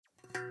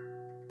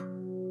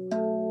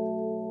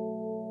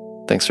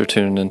Thanks for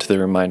tuning into the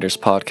Reminders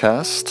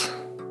podcast.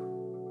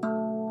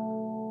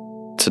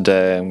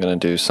 Today I'm going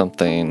to do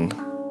something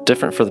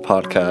different for the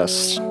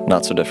podcast,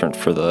 not so different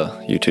for the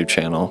YouTube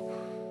channel.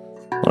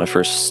 When I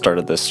first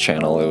started this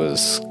channel, it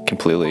was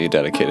completely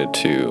dedicated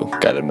to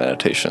guided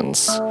meditations.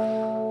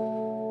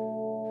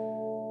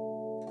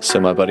 So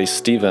my buddy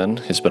Steven,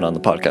 who's been on the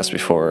podcast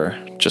before,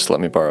 just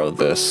let me borrow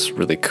this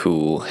really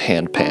cool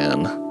hand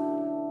pan.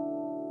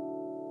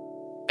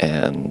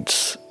 And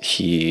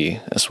he,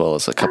 as well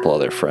as a couple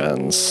other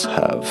friends,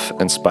 have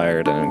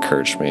inspired and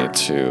encouraged me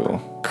to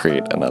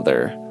create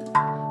another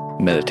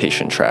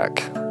meditation track.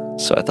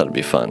 So I thought it'd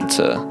be fun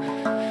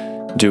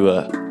to do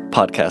a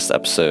podcast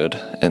episode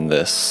in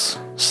this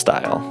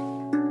style.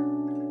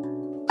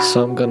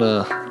 So I'm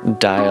gonna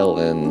dial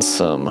in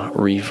some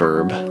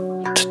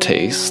reverb to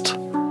taste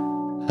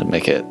and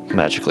make it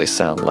magically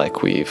sound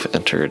like we've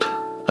entered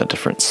a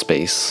different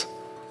space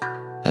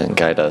and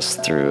guide us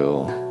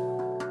through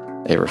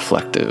a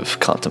reflective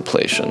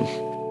contemplation.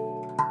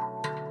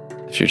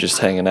 If you're just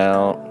hanging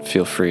out,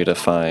 feel free to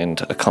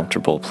find a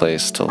comfortable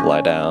place to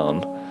lie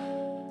down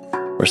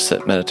or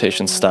sit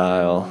meditation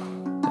style.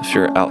 If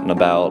you're out and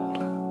about,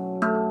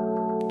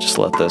 just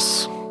let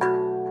this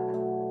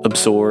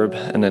absorb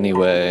in any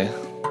way.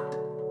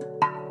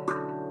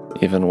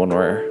 Even when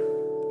we're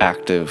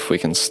active, we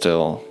can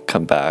still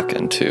come back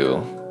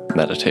into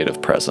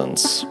meditative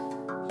presence.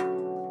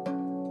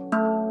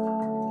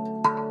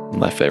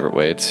 My favorite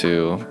way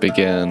to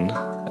begin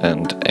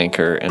and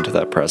anchor into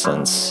that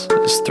presence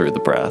is through the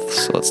breath.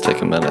 So let's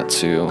take a minute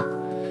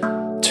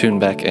to tune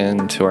back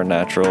into our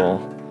natural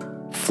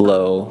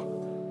flow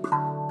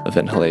of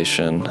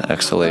inhalation,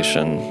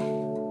 exhalation.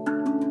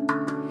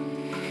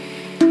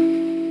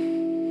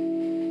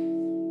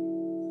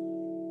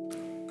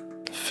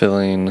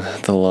 Filling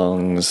the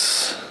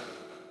lungs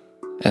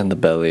and the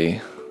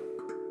belly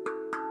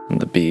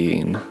and the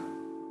being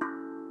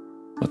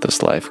with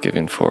this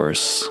life-giving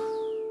force.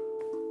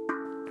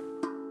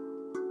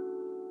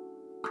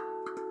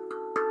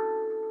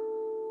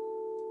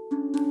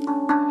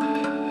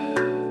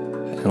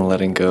 And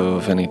letting go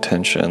of any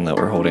tension that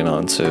we're holding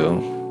on to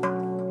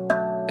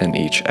in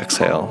each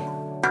exhale.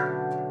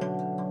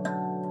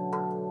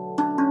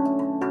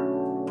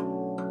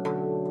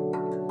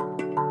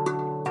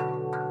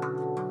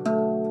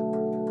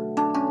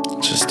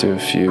 Just do a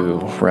few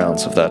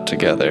rounds of that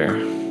together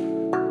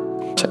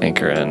to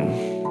anchor in,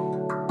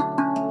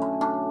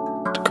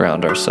 to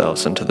ground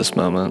ourselves into this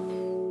moment.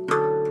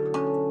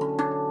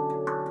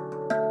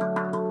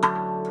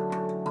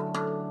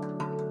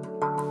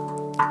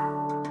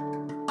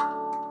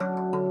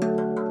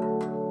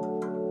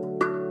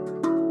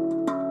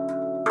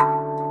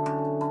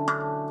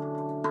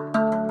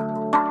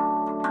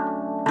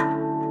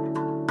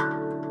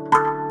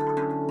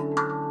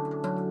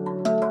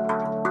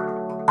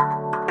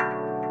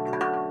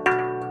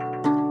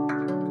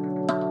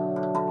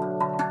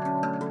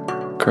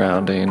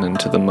 Grounding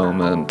into the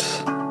moment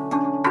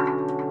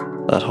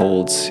that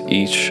holds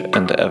each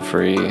and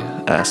every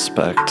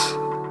aspect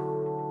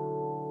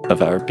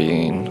of our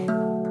being,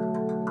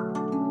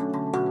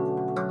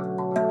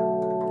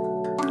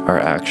 our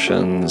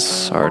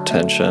actions, our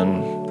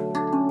attention,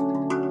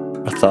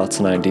 our thoughts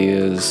and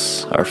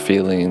ideas, our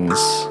feelings,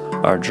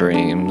 our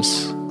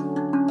dreams,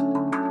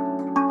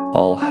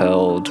 all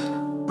held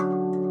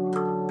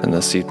in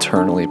this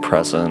eternally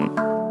present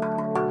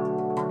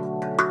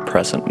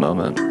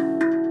moment.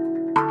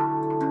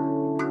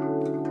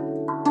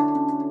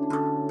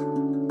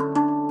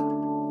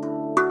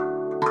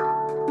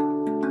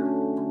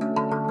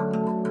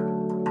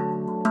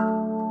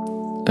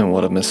 And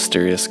what a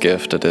mysterious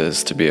gift it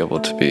is to be able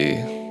to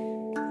be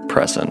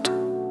present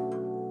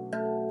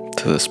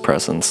to this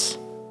presence,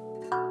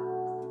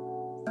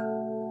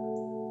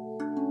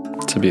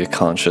 to be a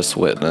conscious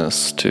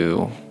witness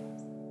to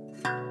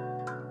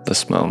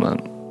this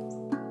moment.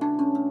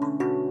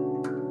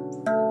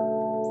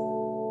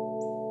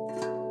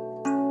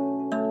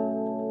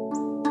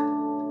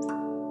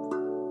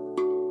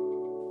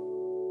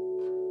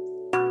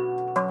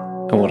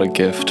 And what a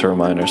gift to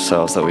remind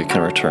ourselves that we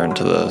can return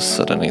to this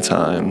at any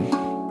time.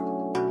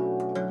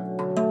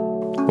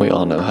 We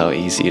all know how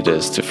easy it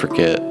is to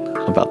forget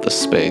about this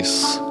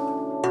space,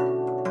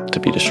 to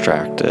be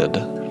distracted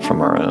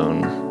from our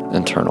own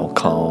internal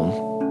calm.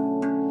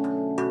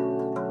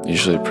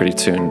 Usually pretty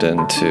tuned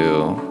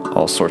into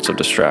all sorts of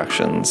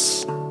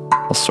distractions,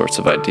 all sorts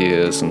of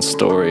ideas and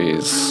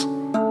stories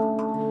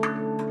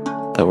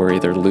that we're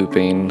either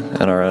looping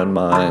in our own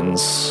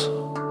minds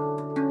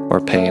or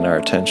paying our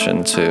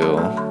attention to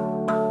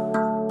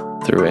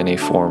through any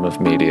form of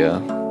media.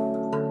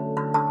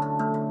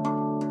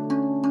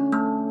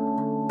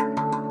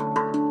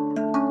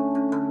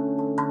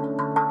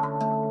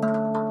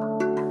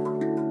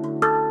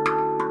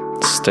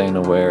 Staying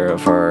aware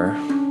of our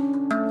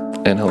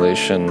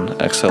inhalation,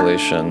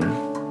 exhalation.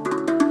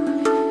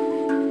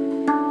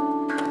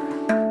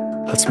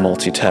 Let's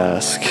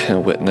multitask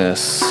and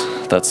witness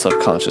that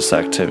subconscious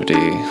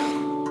activity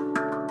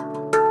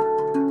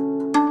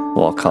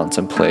while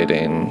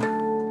contemplating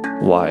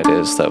why it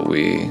is that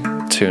we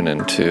tune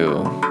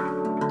into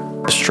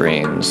the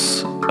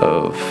streams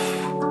of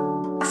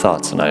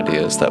thoughts and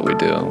ideas that we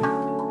do.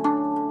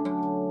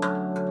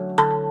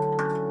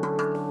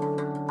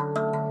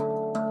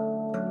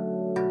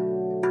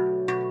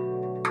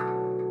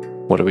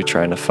 What are we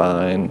trying to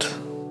find?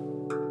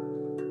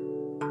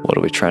 What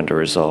are we trying to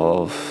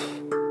resolve?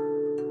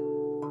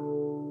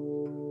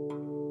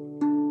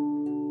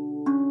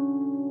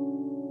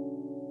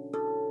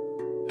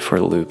 If we're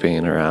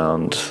looping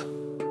around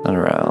and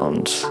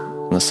around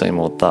in the same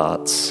old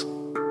thoughts,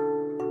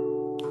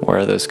 where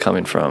are those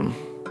coming from?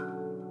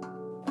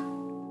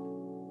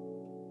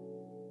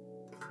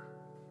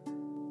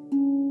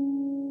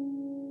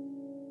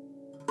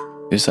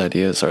 Whose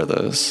ideas are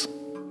those?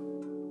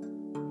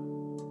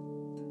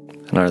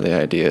 And are they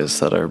ideas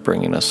that are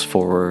bringing us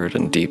forward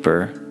and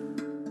deeper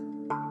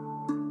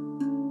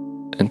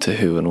into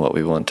who and what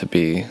we want to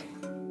be?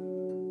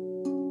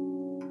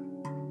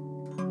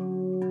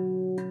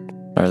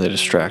 Are they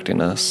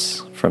distracting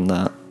us from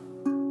that?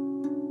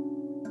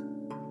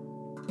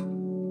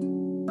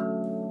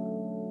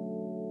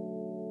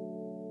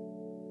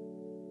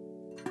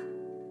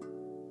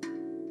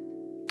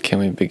 Can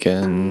we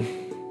begin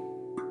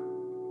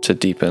to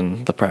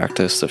deepen the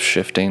practice of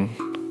shifting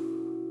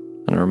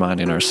and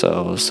reminding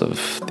ourselves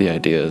of the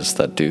ideas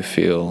that do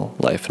feel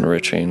life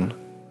enriching,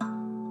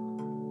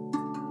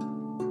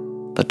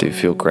 that do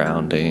feel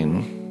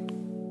grounding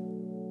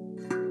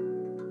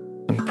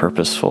and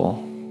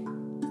purposeful,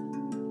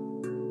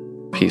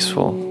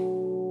 peaceful,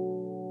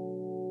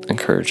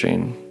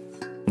 encouraging,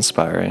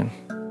 inspiring,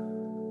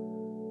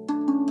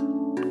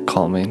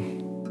 calming?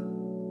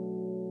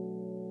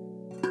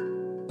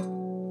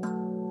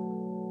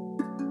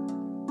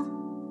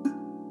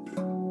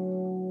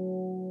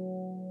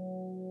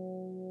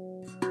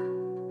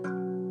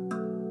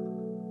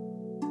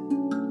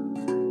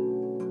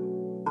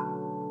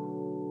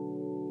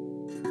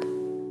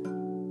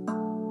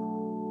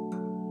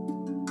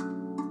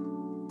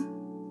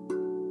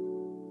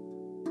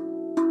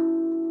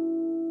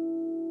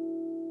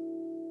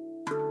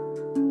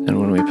 And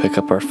when we pick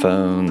up our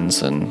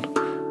phones and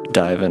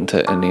dive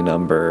into any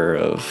number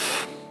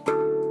of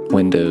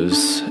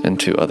windows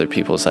into other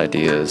people's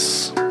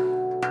ideas,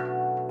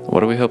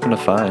 what are we hoping to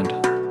find?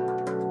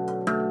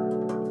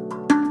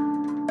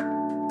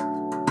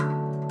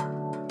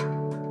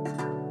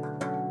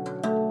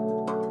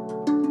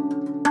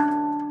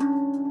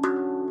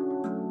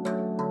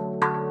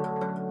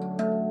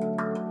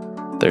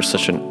 There's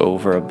such an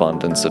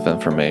overabundance of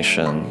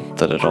information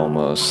that it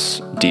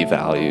almost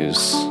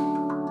devalues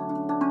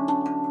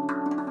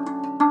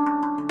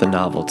the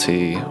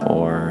novelty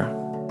or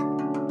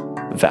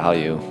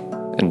value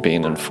in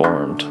being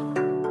informed,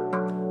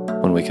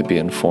 when we could be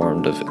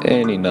informed of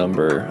any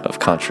number of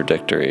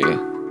contradictory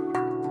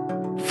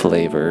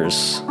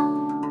flavors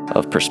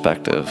of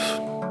perspective.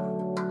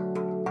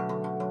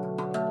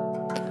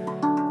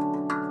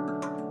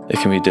 It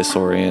can be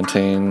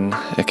disorienting,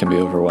 it can be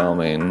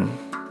overwhelming.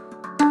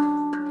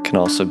 It can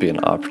also be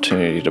an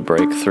opportunity to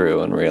break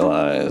through and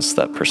realize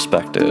that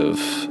perspective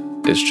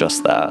is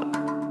just that.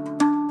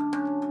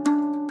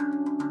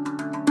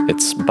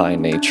 It's by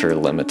nature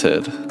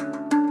limited.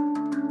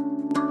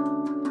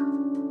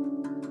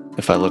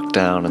 If I look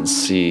down and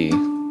see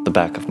the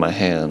back of my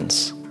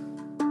hands,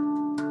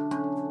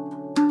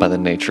 by the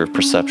nature of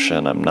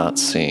perception, I'm not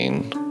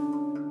seeing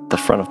the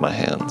front of my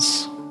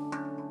hands.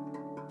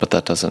 But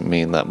that doesn't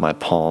mean that my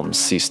palms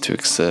cease to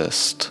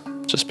exist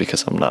just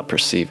because I'm not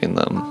perceiving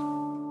them.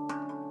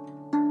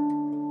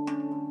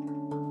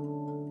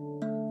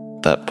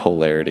 That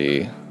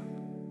polarity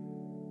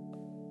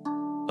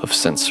of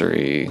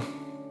sensory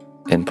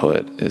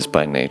input is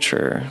by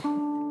nature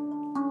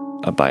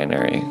a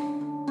binary,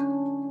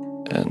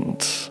 and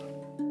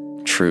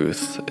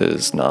truth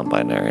is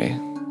non-binary.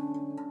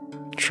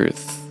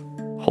 Truth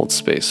holds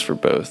space for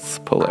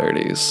both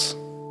polarities.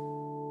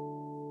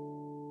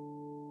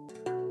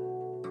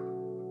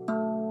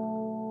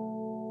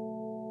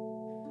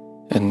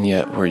 And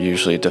yet we're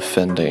usually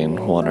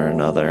defending one or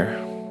another,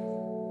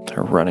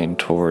 or running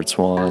towards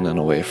one and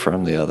away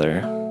from the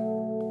other,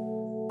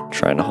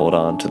 trying to hold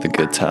on to the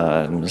good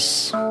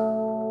times,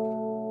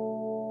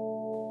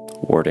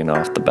 warding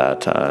off the bad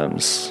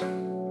times.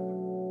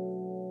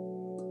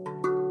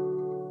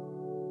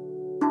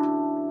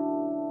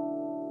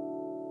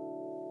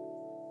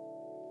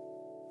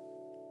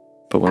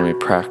 But when we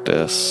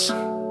practice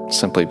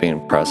simply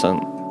being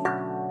present,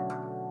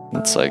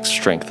 it's like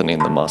strengthening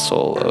the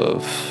muscle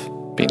of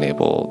being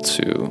able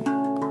to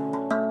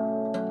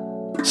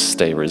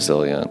stay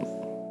resilient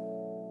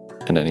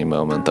in any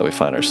moment that we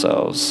find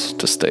ourselves,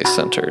 to stay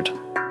centered.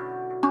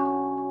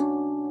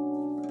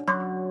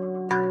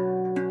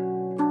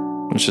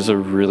 Which is a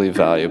really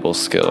valuable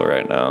skill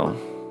right now.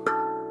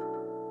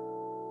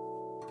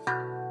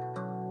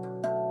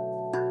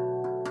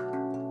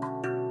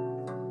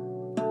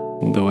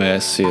 The way I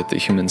see it, the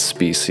human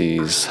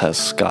species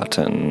has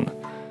gotten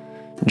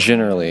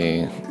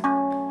generally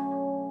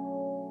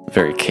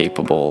very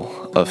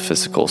capable of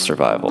physical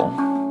survival.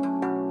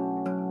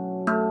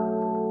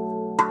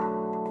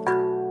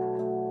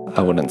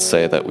 I wouldn't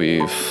say that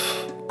we've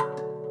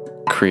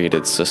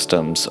created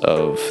systems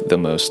of the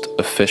most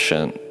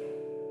efficient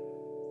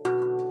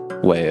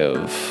way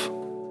of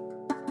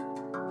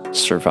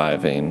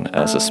surviving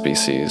as a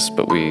species,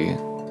 but we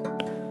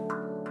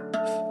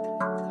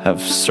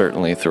have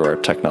certainly, through our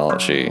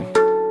technology,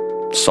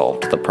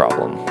 solved the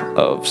problem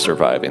of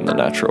surviving the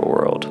natural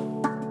world.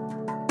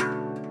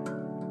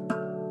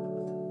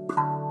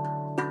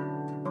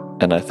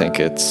 And I think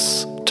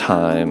it's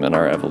time in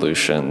our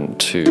evolution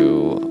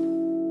to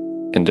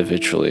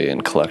individually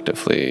and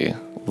collectively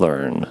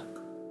learn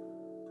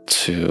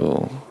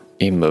to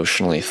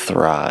emotionally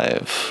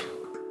thrive.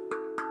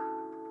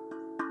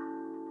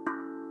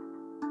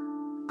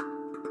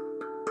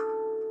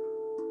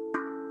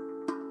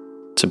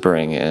 To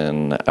bring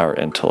in our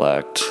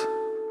intellect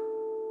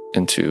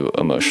into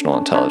emotional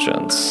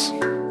intelligence,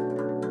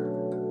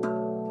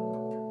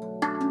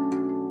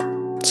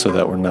 so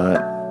that we're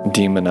not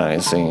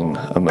demonizing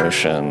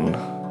emotion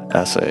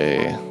as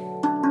a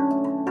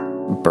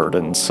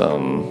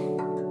burdensome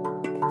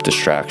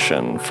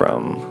distraction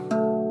from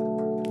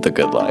the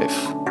good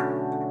life,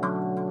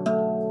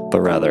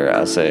 but rather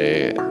as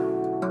a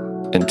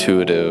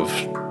intuitive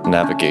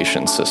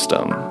navigation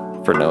system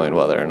for knowing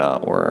whether or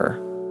not we're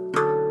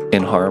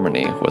in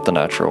harmony with the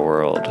natural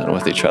world and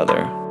with each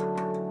other.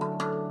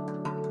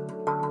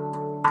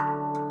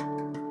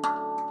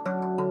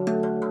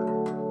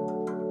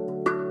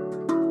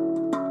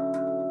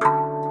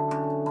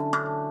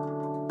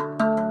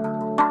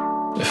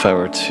 If I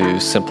were to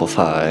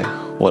simplify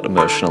what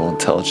emotional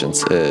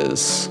intelligence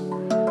is,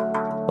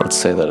 let's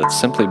say that it's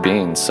simply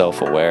being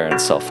self-aware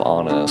and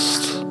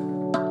self-honest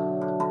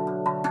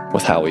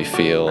with how we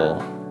feel,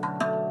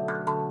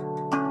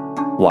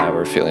 why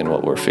we're feeling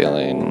what we're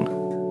feeling,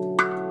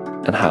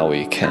 and how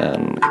we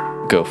can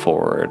go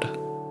forward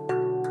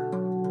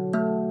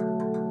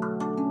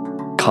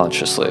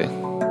consciously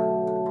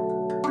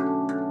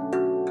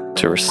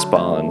to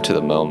respond to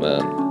the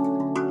moment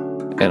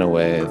in a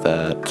way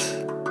that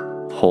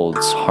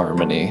holds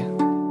harmony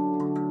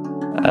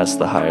as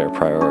the higher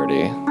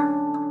priority.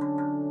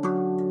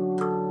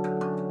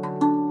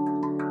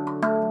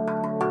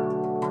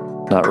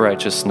 Not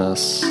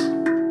righteousness,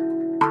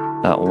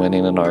 not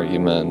winning an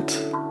argument,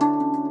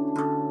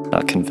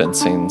 not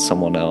convincing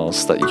someone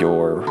else that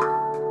your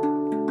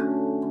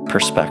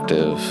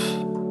perspective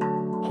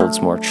holds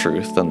more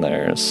truth than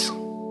theirs,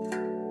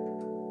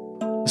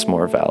 is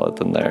more valid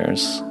than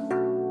theirs.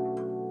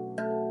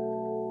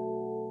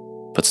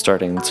 But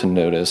starting to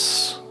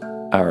notice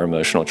our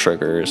emotional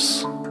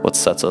triggers, what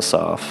sets us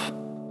off,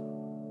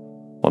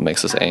 what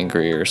makes us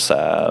angry or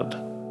sad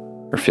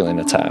or feeling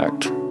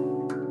attacked.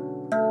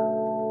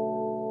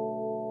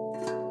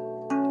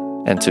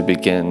 And to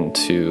begin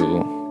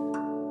to,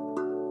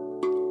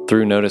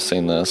 through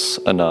noticing this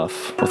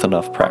enough, with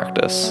enough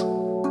practice,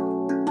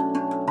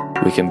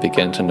 we can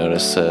begin to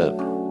notice it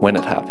when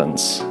it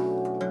happens,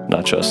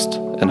 not just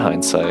in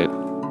hindsight.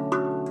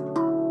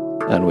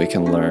 And we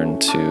can learn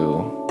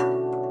to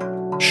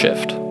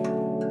shift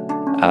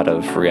out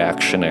of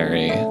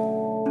reactionary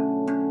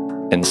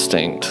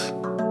instinct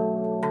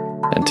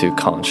into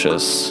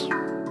conscious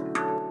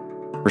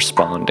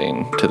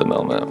responding to the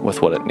moment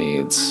with what it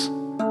needs,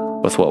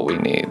 with what we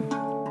need.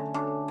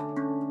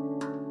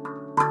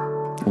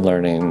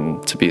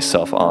 Learning to be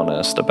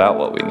self-honest about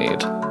what we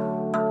need,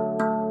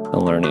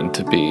 and learning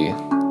to be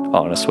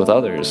honest with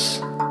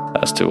others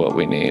as to what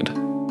we need,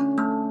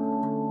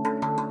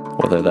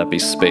 whether that be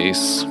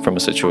space from a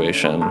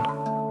situation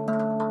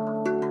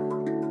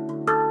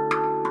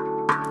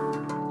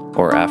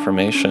or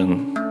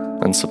affirmation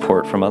and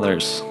support from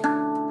others.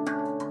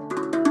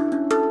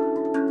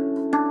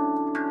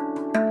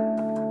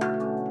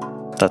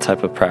 That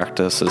type of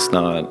practice is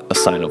not a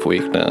sign of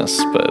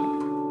weakness, but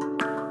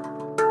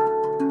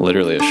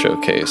literally a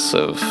showcase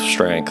of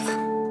strength,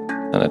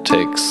 and it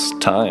takes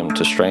time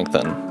to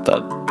strengthen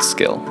that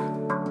skill.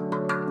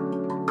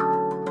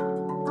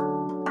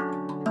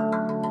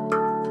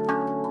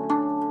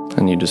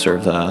 And you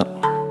deserve that.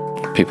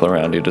 People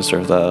around you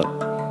deserve that.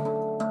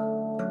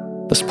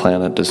 This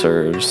planet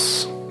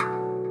deserves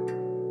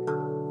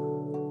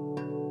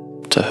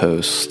to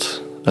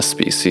host a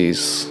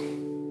species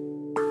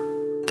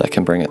that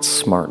can bring its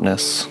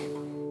smartness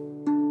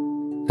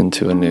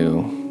into a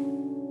new,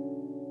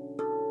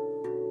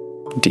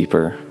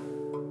 deeper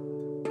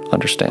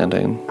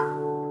understanding.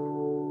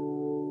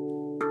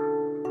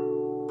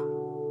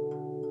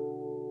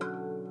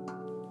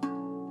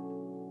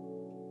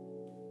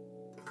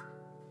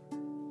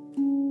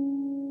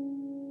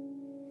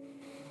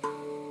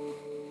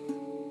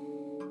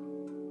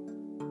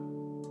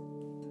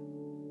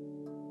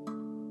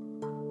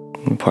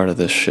 And part of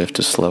this shift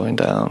is slowing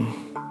down.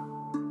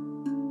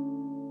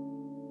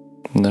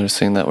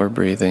 Noticing that we're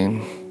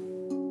breathing,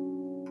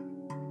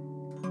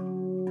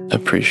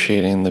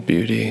 appreciating the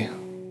beauty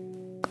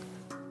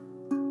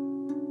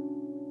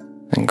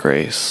and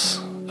grace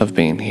of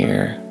being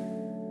here.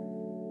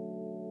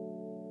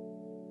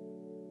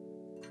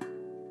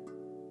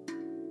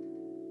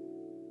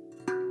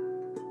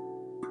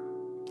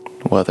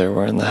 Whether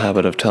we're in the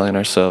habit of telling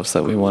ourselves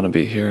that we want to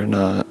be here or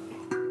not,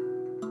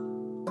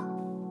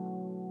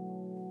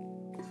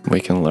 we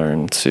can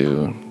learn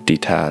to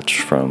detach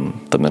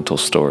from the mental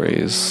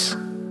stories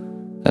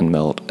and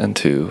melt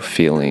into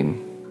feeling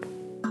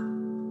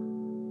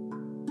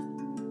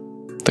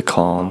the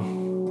calm,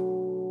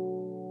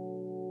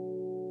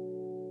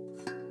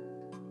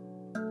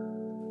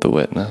 the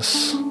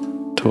witness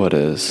to what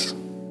is,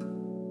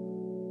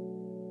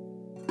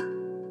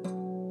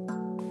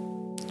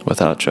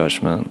 without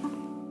judgment.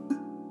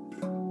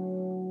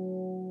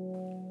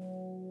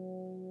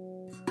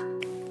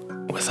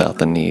 Without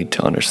the need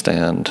to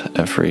understand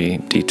every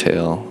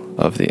detail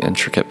of the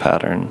intricate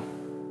pattern.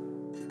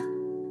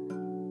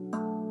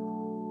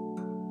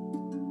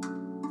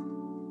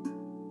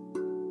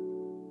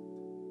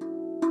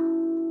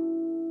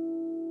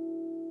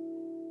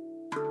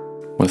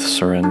 With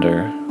surrender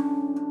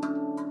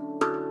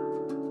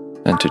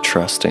and to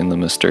trusting the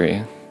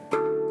mystery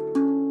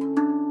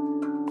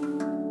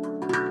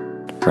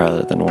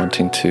rather than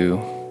wanting to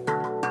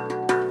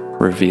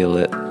reveal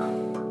it,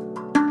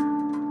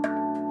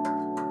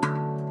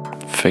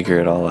 figure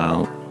it all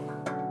out.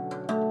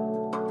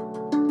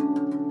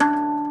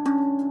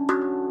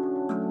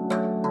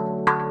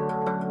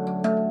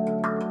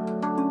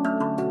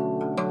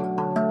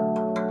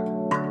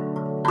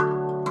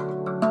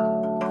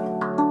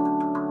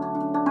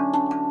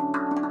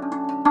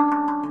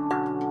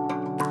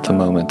 The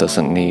moment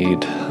doesn't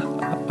need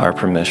our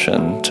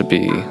permission to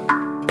be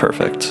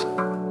perfect,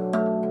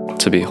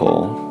 to be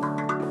whole.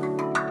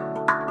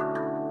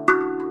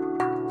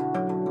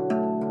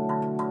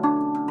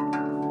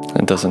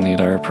 It doesn't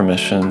need our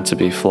permission to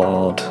be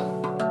flawed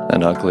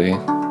and ugly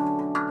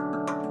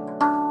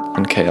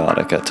and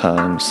chaotic at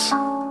times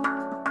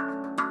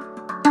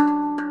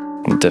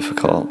and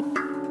difficult,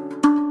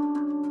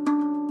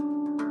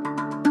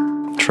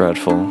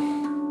 dreadful.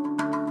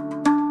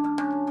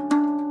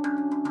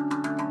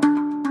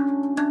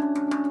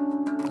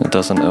 It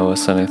doesn't owe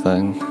us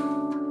anything,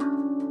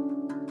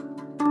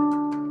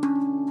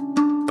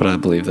 but I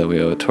believe that we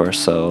owe it to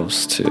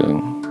ourselves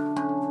to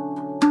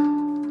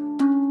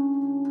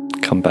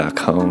come back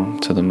home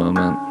to the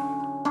moment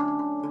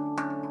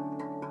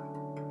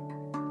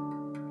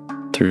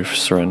through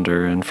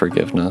surrender and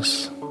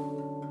forgiveness.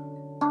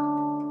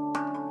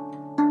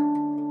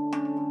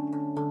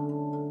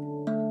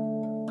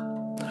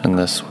 In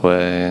this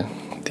way,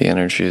 the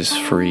energy is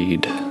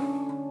freed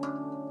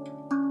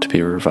to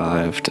be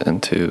revived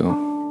into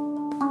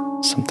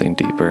something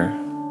deeper,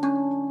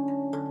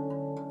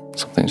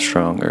 something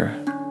stronger,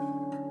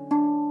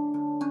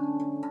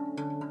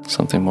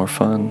 something more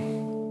fun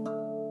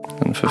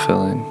and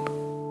fulfilling.